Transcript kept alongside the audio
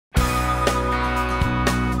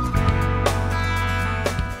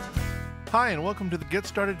Hi, and welcome to the Get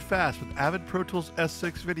Started Fast with Avid Pro Tools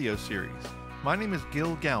S6 video series. My name is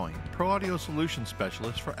Gil Gowing, Pro Audio Solutions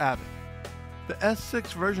Specialist for Avid. The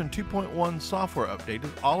S6 version 2.1 software update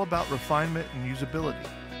is all about refinement and usability,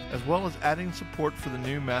 as well as adding support for the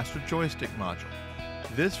new Master Joystick Module.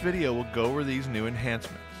 This video will go over these new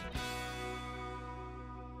enhancements.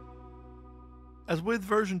 As with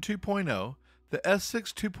version 2.0, the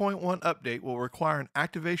S6 2.1 update will require an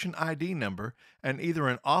activation ID number and either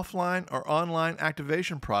an offline or online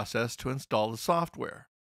activation process to install the software.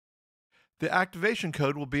 The activation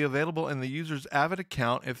code will be available in the user's Avid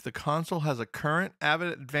account if the console has a current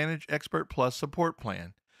Avid Advantage Expert Plus support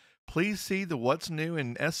plan. Please see the What's New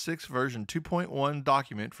in S6 version 2.1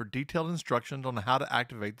 document for detailed instructions on how to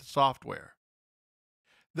activate the software.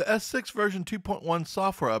 The S6 version 2.1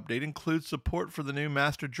 software update includes support for the new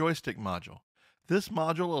Master Joystick Module. This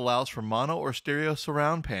module allows for mono or stereo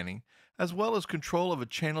surround panning, as well as control of a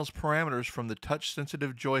channel's parameters from the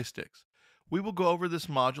touch-sensitive joysticks. We will go over this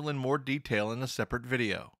module in more detail in a separate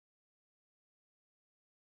video.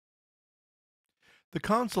 The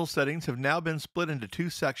console settings have now been split into two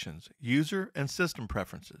sections, User and System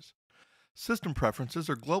Preferences. System Preferences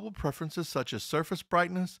are global preferences such as surface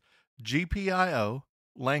brightness, GPIO,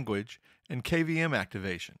 language, and KVM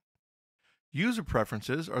activation. User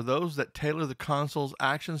preferences are those that tailor the console's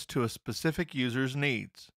actions to a specific user's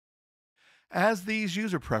needs. As these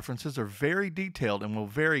user preferences are very detailed and will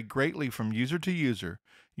vary greatly from user to user,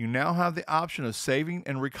 you now have the option of saving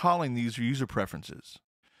and recalling these user preferences.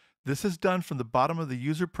 This is done from the bottom of the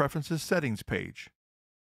User Preferences settings page.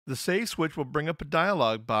 The Save switch will bring up a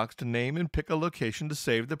dialog box to name and pick a location to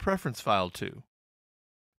save the preference file to.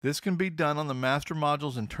 This can be done on the Master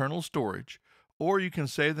Module's internal storage, or you can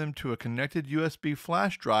save them to a connected USB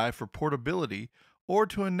flash drive for portability or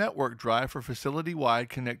to a network drive for facility-wide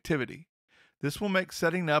connectivity. This will make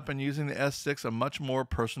setting up and using the S6 a much more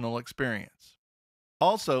personal experience.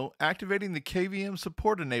 Also, activating the KVM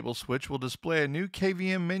Support Enable switch will display a new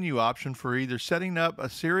KVM menu option for either setting up a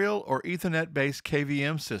serial or Ethernet-based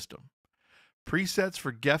KVM system. Presets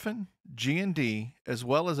for Geffen, G&D, as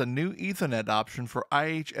well as a new Ethernet option for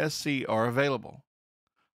IHSC are available.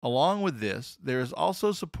 Along with this, there is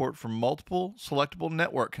also support for multiple selectable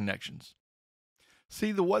network connections.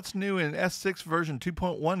 See the What's New in S6 version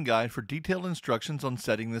 2.1 guide for detailed instructions on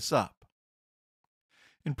setting this up.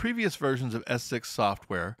 In previous versions of S6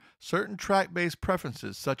 software, certain track-based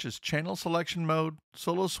preferences such as channel selection mode,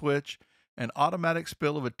 solo switch, and automatic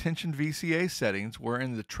spill of attention VCA settings were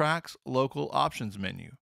in the Track's Local Options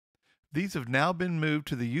menu. These have now been moved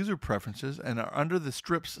to the User Preferences and are under the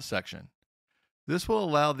Strips section. This will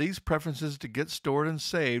allow these preferences to get stored and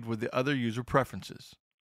saved with the other user preferences.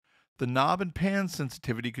 The knob and pan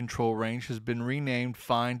sensitivity control range has been renamed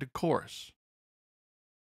Fine to Coarse.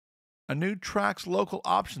 A new Track's Local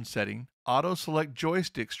Option setting, Auto Select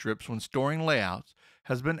Joystick Strips when storing layouts,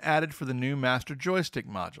 has been added for the new Master Joystick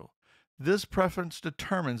Module. This preference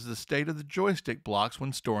determines the state of the joystick blocks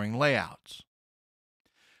when storing layouts.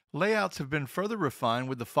 Layouts have been further refined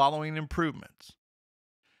with the following improvements.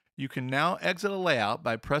 You can now exit a layout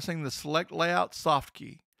by pressing the Select Layout soft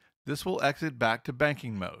key. This will exit back to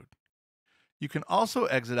banking mode. You can also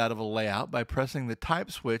exit out of a layout by pressing the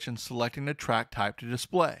Type switch and selecting the track type to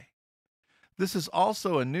display. This is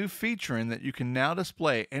also a new feature in that you can now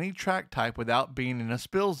display any track type without being in a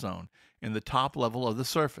spill zone in the top level of the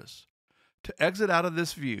surface. To exit out of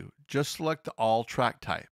this view, just select the All track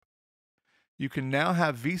type. You can now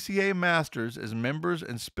have VCA masters as members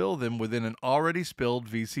and spill them within an already spilled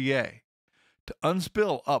VCA. To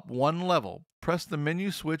unspill up one level, press the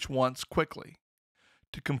menu switch once quickly.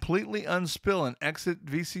 To completely unspill and exit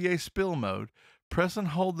VCA spill mode, press and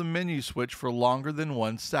hold the menu switch for longer than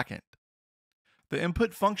 1 second. The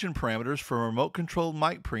input function parameters for remote-controlled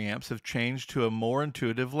mic preamps have changed to a more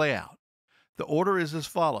intuitive layout. The order is as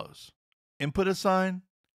follows: input assign,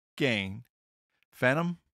 gain,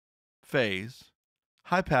 phantom, phase,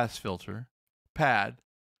 high-pass filter, pad,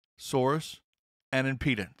 source, and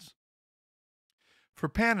impedance. For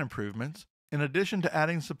pan improvements, in addition to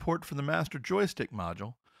adding support for the Master Joystick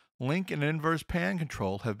Module, link and inverse pan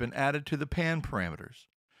control have been added to the pan parameters.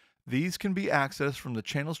 These can be accessed from the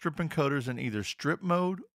channel strip encoders in either strip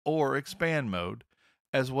mode or expand mode,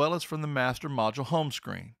 as well as from the Master Module home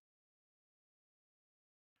screen.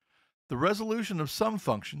 The resolution of some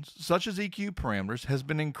functions, such as EQ parameters, has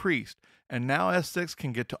been increased, and now S6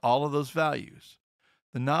 can get to all of those values.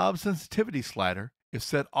 The knob sensitivity slider, if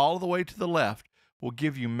set all the way to the left, will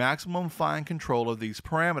give you maximum fine control of these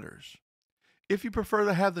parameters. If you prefer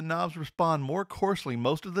to have the knobs respond more coarsely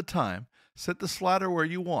most of the time, set the slider where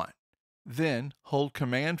you want. Then hold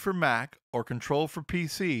Command for Mac or Control for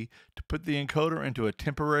PC to put the encoder into a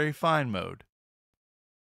temporary find mode.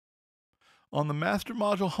 On the Master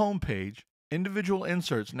Module homepage, individual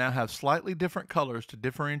inserts now have slightly different colors to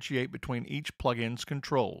differentiate between each plugin's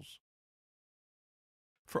controls.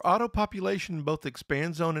 For auto-population in both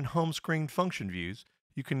Expand Zone and Home Screen function views,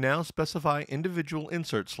 you can now specify individual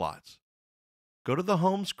insert slots. Go to the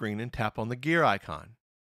home screen and tap on the gear icon.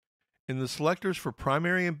 In the selectors for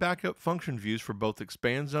primary and backup function views for both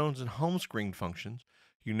Expand Zones and Home Screen functions,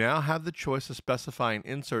 you now have the choice of specifying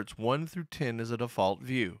inserts 1 through 10 as a default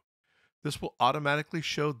view. This will automatically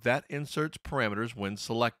show that insert's parameters when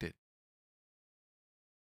selected.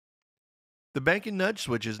 The bank and nudge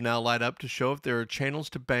switches now light up to show if there are channels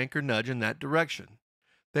to bank or nudge in that direction.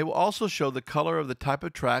 They will also show the color of the type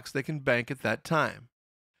of tracks they can bank at that time.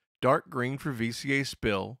 Dark green for VCA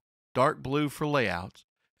spill, dark blue for layouts,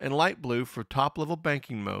 and light blue for top-level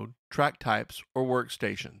banking mode, track types, or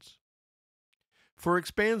workstations. For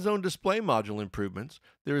Expand Zone display module improvements,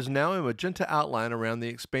 there is now a magenta outline around the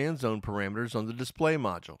Expand Zone parameters on the display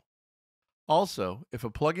module. Also, if a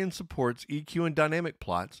plugin supports EQ and dynamic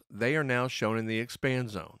plots, they are now shown in the Expand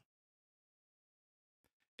Zone.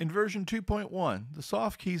 In version 2.1, the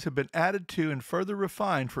soft keys have been added to and further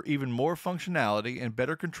refined for even more functionality and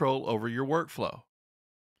better control over your workflow.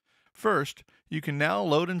 First, you can now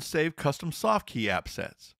load and save custom soft key app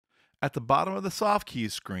sets. At the bottom of the soft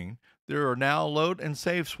keys screen, there are now load and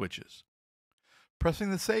save switches. Pressing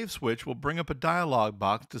the save switch will bring up a dialog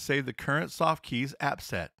box to save the current soft keys app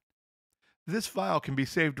set. This file can be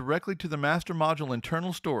saved directly to the Master Module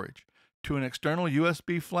internal storage, to an external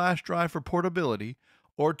USB flash drive for portability,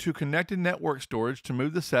 or to connected network storage to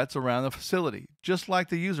move the sets around the facility, just like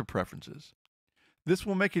the user preferences. This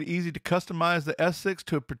will make it easy to customize the S6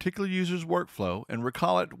 to a particular user's workflow and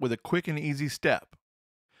recall it with a quick and easy step.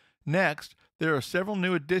 Next, there are several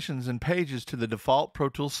new additions and pages to the default Pro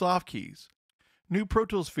Tools soft keys. New Pro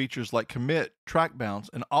Tools features like commit, track bounce,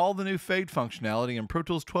 and all the new fade functionality in Pro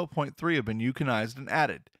Tools 12.3 have been euconized and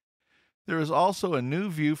added. There is also a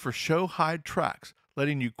new view for show hide tracks,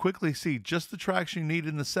 letting you quickly see just the tracks you need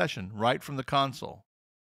in the session right from the console.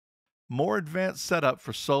 More advanced setup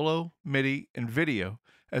for solo, MIDI, and video,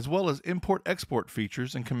 as well as import-export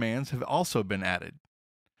features and commands have also been added.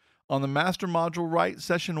 On the Master Module Write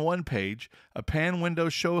Session 1 page, a pan window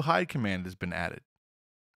show hide command has been added.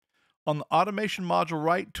 On the Automation Module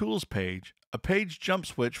Write Tools page, a page jump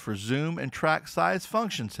switch for zoom and track size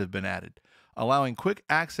functions have been added, allowing quick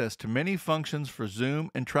access to many functions for zoom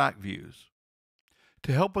and track views.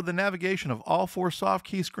 To help with the navigation of all 4 soft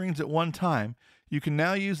key screens at one time, you can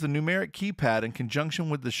now use the numeric keypad in conjunction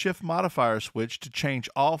with the Shift modifier switch to change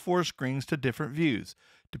all 4 screens to different views,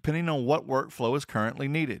 depending on what workflow is currently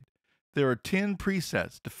needed. There are 10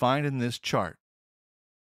 presets defined in this chart.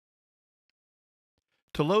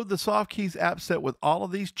 To load the soft keys app set with all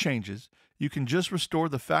of these changes, you can just restore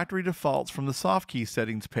the factory defaults from the soft key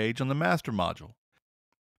settings page on the Master Module.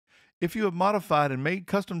 If you have modified and made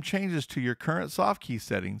custom changes to your current soft key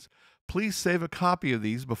settings, please save a copy of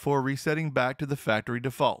these before resetting back to the factory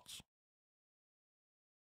defaults.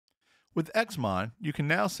 With Xmod, you can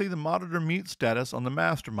now see the monitor mute status on the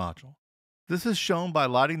Master Module. This is shown by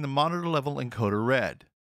lighting the monitor level encoder red.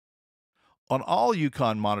 On all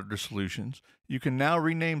Yukon monitor solutions, you can now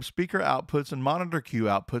rename speaker outputs and monitor cue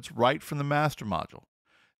outputs right from the Master Module.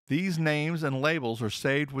 These names and labels are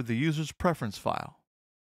saved with the user's preference file.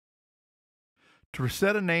 To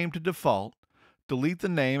reset a name to default, delete the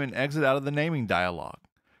name and exit out of the naming dialog.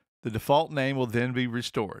 The default name will then be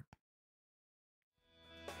restored.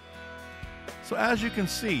 So as you can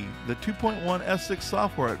see, the 2.1 S6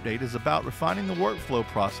 software update is about refining the workflow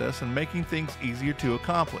process and making things easier to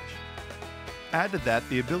accomplish. Add to that,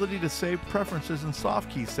 the ability to save preferences and soft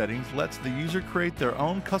key settings lets the user create their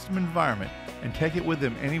own custom environment and take it with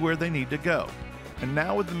them anywhere they need to go. And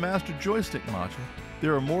now with the Master Joystick Module,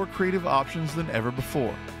 there are more creative options than ever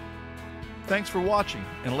before. Thanks for watching,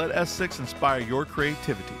 and let S6 inspire your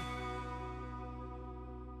creativity.